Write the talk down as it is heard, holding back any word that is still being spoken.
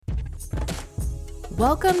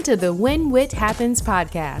Welcome to the When Wit Happens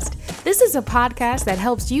podcast. This is a podcast that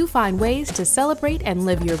helps you find ways to celebrate and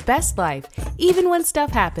live your best life, even when stuff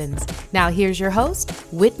happens. Now here's your host,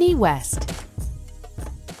 Whitney West.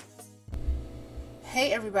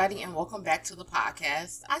 Hey everybody, and welcome back to the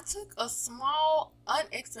podcast. I took a small,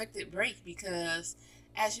 unexpected break because,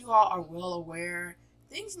 as you all are well aware,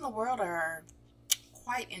 things in the world are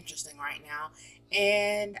quite interesting right now,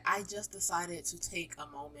 and I just decided to take a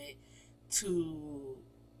moment to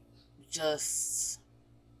just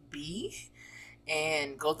be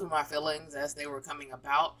and go through my feelings as they were coming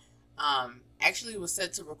about. Actually was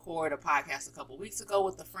set to record a podcast a couple weeks ago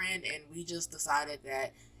with a friend, and we just decided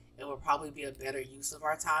that it would probably be a better use of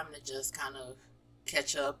our time to just kind of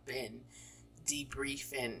catch up and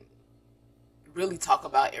debrief and really talk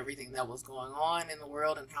about everything that was going on in the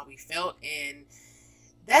world and how we felt. And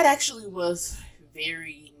that actually was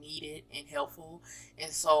very needed and helpful.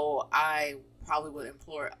 And so I probably would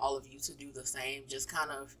implore all of you to do the same. Just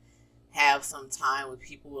kind of have some time with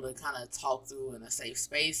people to kind of talk through in a safe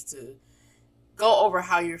space to go over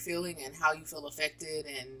how you're feeling and how you feel affected,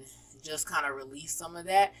 and just kind of release some of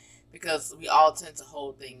that, because we all tend to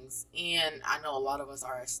hold things in. I know a lot of us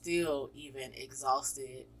are still even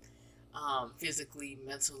exhausted, physically,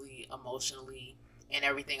 mentally, emotionally, and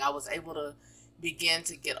everything. I was able to begin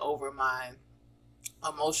to get over my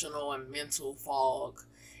emotional and mental fog,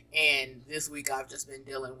 and this week I've just been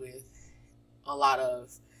dealing with a lot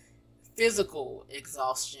of physical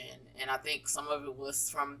exhaustion, and I think some of it was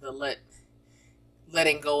from the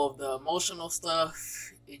letting go of the emotional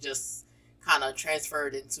stuff. It just kind of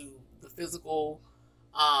transferred into the physical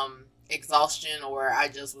exhaustion, or I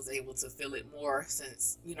just was able to feel it more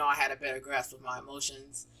since, I had a better grasp of my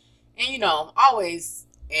emotions. And, always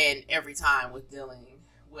and every time with dealing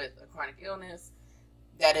with a chronic illness,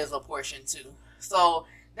 that is a portion too. So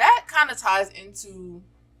that kind of ties into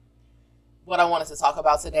what I wanted to talk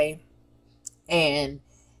about today. And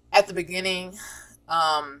at the beginning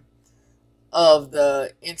of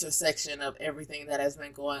the intersection of everything that has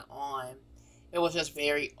been going on, it was just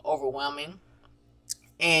very overwhelming,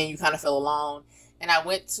 and you kind of feel alone. And I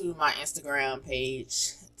went to my Instagram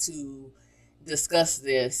page to discuss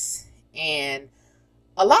this, and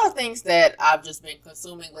a lot of things that I've just been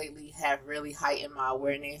consuming lately have really heightened my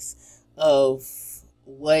awareness of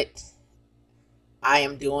what I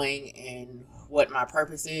am doing and what my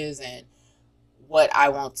purpose is and what I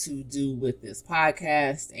want to do with this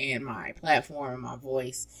podcast and my platform and my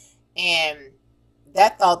voice. And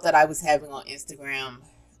that thought that I was having on Instagram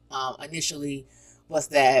initially was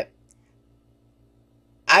that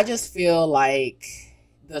I just feel like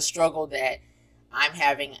the struggle that I'm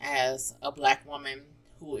having as a Black woman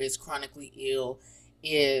who is chronically ill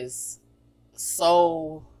is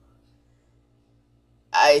so,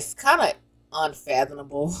 it's kind of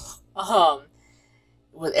unfathomable.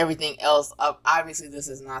 With everything else, obviously this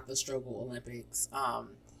is not the struggle Olympics.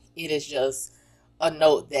 It is just a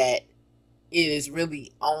note that it is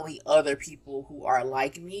really only other people who are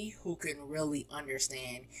like me who can really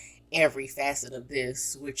understand every facet of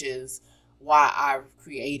this, which is why I've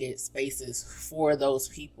created spaces for those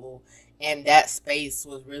people. And that space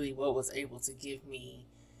was really what was able to give me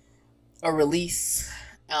a release,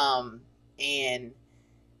 and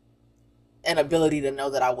an ability to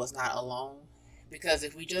know that I was not alone. Because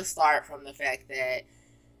if we just start from the fact that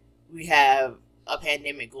we have a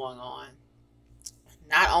pandemic going on,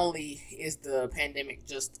 not only is the pandemic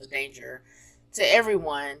just a danger to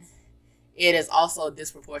everyone, it is also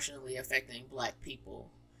disproportionately affecting Black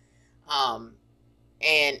people.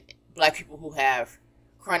 And Black people who have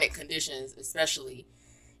chronic conditions especially.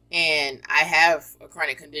 And I have a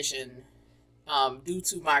chronic condition due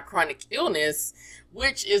to my chronic illness,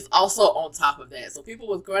 which is also on top of that. So people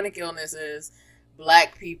with chronic illnesses,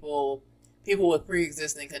 Black people, people with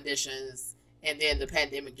pre-existing conditions, and then the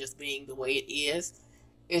pandemic just being the way it is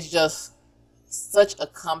just such a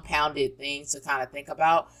compounded thing to kind of think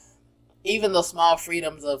about. Even the small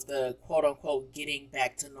freedoms of the quote-unquote getting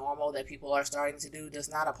back to normal that people are starting to do does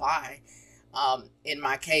not apply. In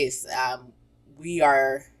my case, we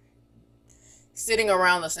are sitting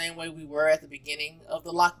around the same way we were at the beginning of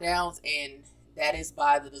the lockdowns, and that is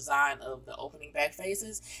by the design of the opening back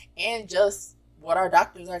phases and just what our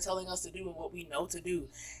doctors are telling us to do and what we know to do.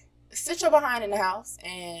 Sit your behind in the house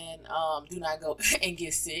and do not go and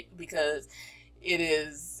get sick, because it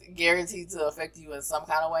is guaranteed to affect you in some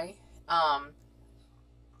kind of way.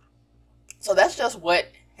 So that's just what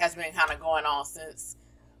has been kind of going on since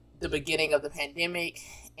the beginning of the pandemic.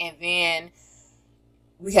 And then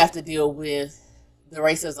we have to deal with the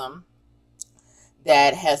racism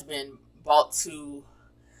that has been brought to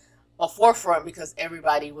a forefront because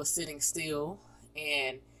everybody was sitting still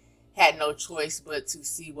and had no choice but to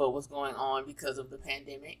see what was going on because of the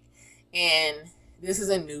pandemic. And this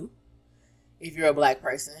isn't new if you're a black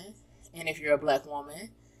person and if you're a black woman.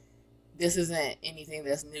 This isn't anything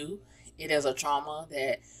that's new. It is a trauma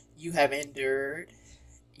that you have endured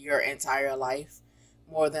your entire life,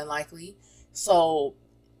 more than likely. So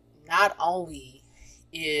not only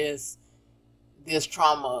is this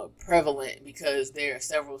trauma prevalent because there are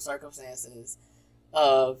several circumstances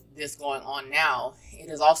of this going on now, it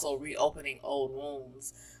is also reopening old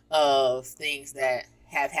wounds of things that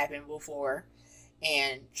have happened before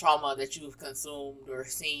and trauma that you've consumed or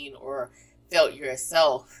seen or felt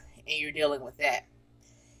yourself, and you're dealing with that.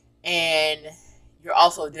 And you're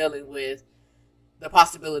also dealing with the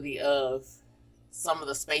possibility of some of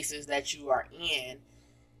the spaces that you are in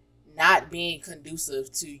not being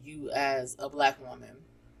conducive to you as a black woman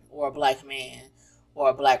or a black man or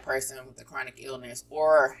a black person with a chronic illness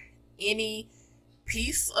or any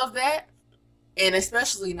piece of that, and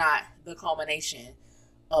especially not the culmination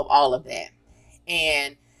of all of that.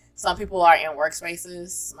 And some people are in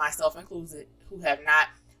workspaces, myself included, who have not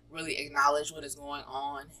really acknowledged what is going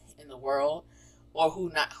on in the world, or who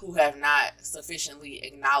have not sufficiently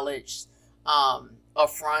acknowledged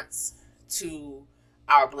affronts to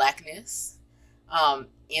our blackness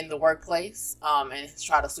in the workplace, and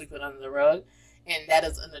try to sweep it under the rug. And that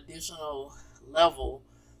is an additional level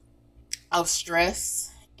of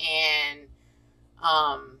stress and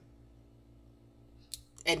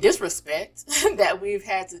disrespect that we've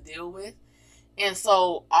had to deal with. And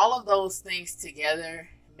so all of those things together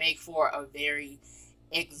make for a very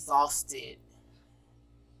exhausted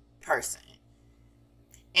person.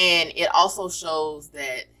 And it also shows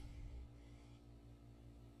that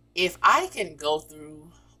if I can go through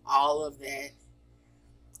all of that,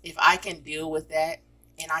 if I can deal with that,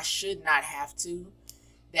 and I should not have to,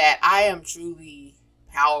 that I am truly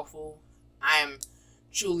powerful, I am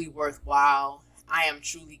truly worthwhile, I am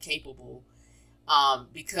truly capable,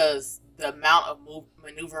 because the amount of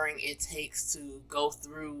maneuvering it takes to go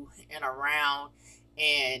through and around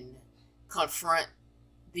and confront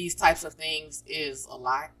these types of things is a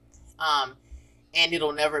lot. And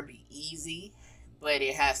it'll never be easy, but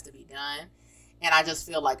it has to be done. And I just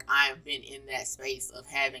feel like I've been in that space of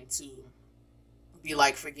having to be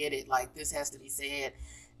like, forget it. Like, this has to be said.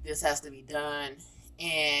 This has to be done.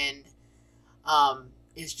 And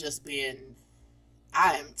it's just been,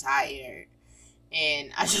 I am tired.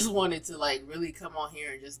 And I just wanted to like really come on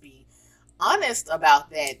here and just be honest about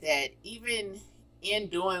that even in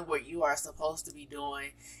doing what you are supposed to be doing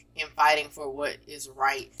and fighting for what is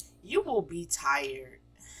right, you will be tired.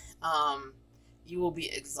 You will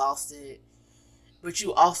be exhausted, but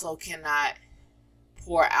you also cannot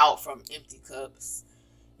pour out from empty cups.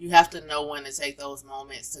 You have to know when to take those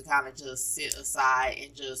moments to kind of just sit aside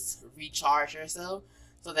and just recharge yourself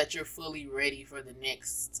so that you're fully ready for the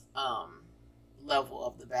next level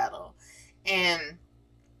of the battle. And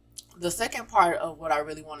the second part of what I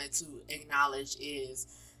really wanted to acknowledge is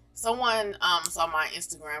someone saw my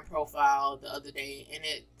Instagram profile the other day, and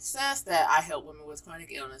it says that I help women with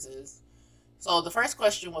chronic illnesses. So the first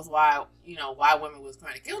question was why women with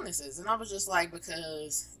chronic illnesses? And I was just like,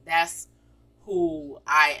 because that's who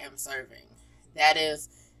I am serving. That is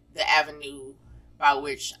the avenue by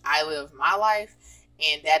which I live my life,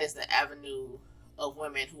 and that is the avenue of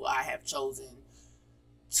women who I have chosen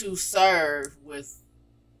to serve with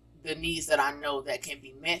the needs that I know that can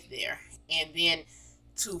be met there. And then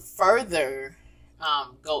to further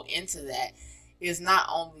go into that is not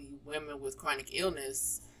only women with chronic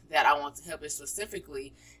illness that I want to help, is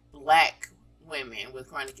specifically black women with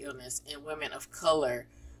chronic illness and women of color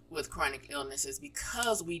with chronic illnesses,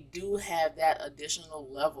 because we do have that additional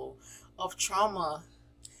level of trauma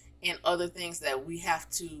and other things that we have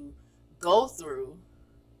to go through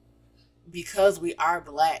because we are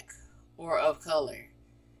black or of color.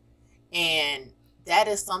 And that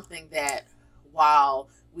is something that, while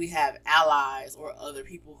we have allies or other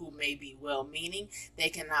people who may be well-meaning, they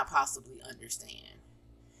cannot possibly understand.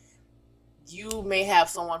 You may have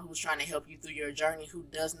someone who's trying to help you through your journey who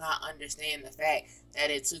does not understand the fact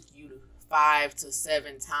that it took you 5 to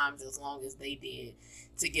 7 times as long as they did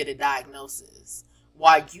to get a diagnosis,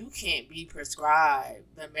 why you can't be prescribed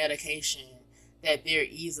the medication that they're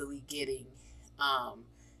easily getting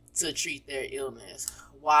to treat their illness,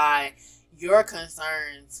 why your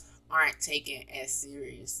concerns aren't taken as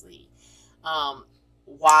seriously,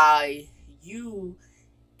 why you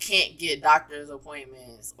can't get doctor's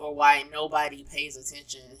appointments, or why nobody pays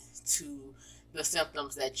attention to the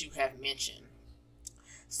symptoms that you have mentioned.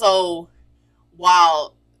 So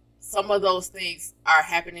while some of those things are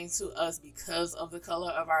happening to us because of the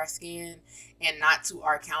color of our skin and not to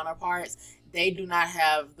our counterparts, they do not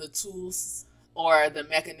have the tools or the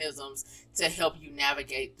mechanisms to help you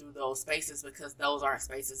navigate through those spaces, because those aren't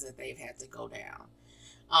spaces that they've had to go down.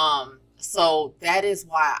 So that is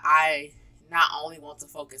why I not only want to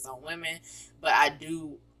focus on women, but I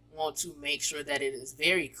do want to make sure that it is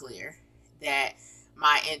very clear that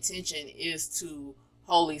my intention is to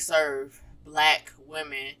wholly serve Black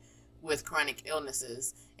women with chronic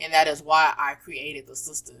illnesses. And that is why I created the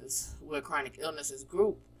Sisters with Chronic Illnesses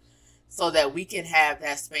group, so that we can have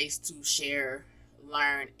that space to share,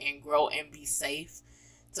 learn, and grow and be safe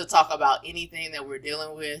to talk about anything that we're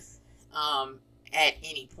dealing with at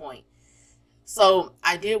any point. So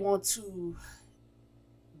I did want to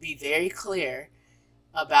be very clear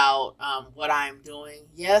about what I'm doing.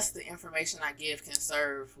 Yes, the information I give can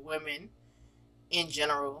serve women in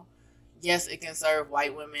general. Yes, it can serve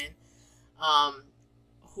white women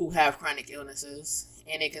who have chronic illnesses,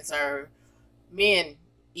 and it can serve men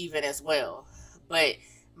even as well. But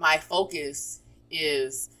my focus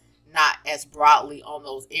is not as broadly on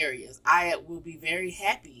those areas. I will be very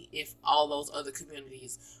happy if all those other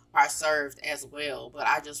communities are served as well, but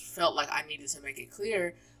I just felt like I needed to make it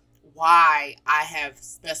clear why I have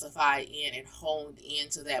specified in and honed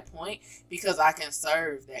into that point, because I can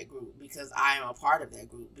serve that group, because I am a part of that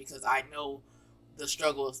group, because I know the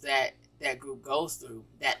struggles that that group goes through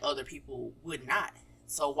that other people would not.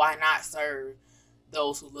 So why not serve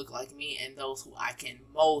those who look like me and those who I can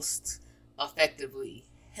most effectively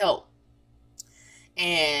help?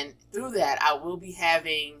 And through that, I will be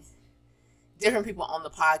having different people on the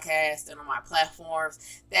podcast and on my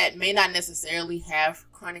platforms that may not necessarily have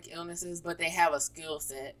chronic illnesses, but they have a skill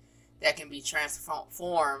set that can be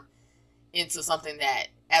transformed into something that,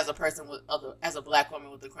 as a person with as a Black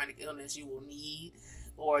woman with a chronic illness, you will need,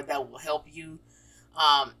 or that will help you,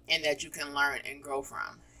 and that you can learn and grow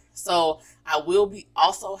from. So I will be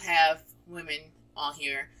also have women on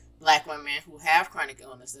here, Black women who have chronic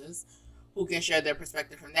illnesses, who can share their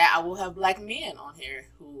perspective from that. I will have Black men on here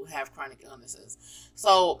who have chronic illnesses.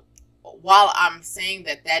 So while I'm saying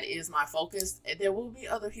that that is my focus, there will be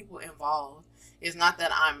other people involved. It's not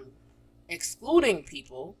that I'm excluding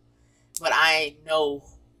people, but I know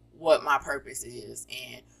what my purpose is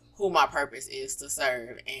and who my purpose is to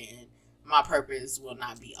serve, and my purpose will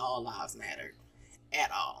not be all lives matter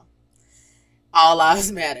at all. All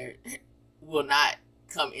lives matter will not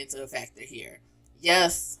come into a factor here.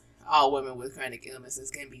 Yes, all women with chronic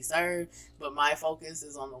illnesses can be served, but my focus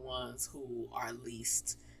is on the ones who are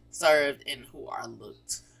least served and who are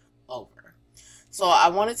looked over. So I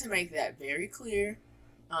wanted to make that very clear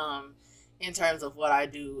in terms of what I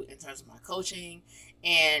do, in terms of my coaching,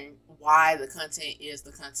 and why the content is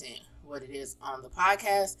the content, what it is on the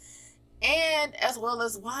podcast, and as well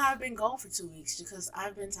as why I've been gone for 2 weeks, because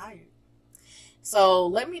I've been tired. So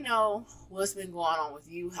let me know what's been going on with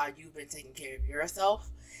you, how you've been taking care of yourself.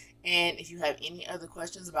 And if you have any other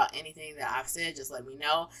questions about anything that I've said, just let me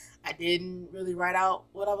know. I didn't really write out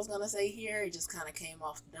what I was going to say here. It just kind of came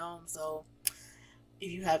off the dome. So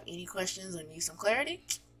if you have any questions or need some clarity,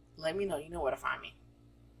 let me know. You know where to find me.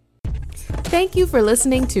 Thank you for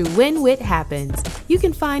listening to When Whit Happens. You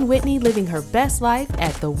can find Whitney living her best life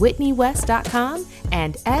at thewhitneywest.com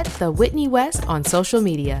and at The Whitney West on social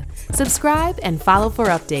media. Subscribe and follow for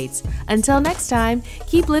updates. Until next time,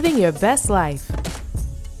 keep living your best life.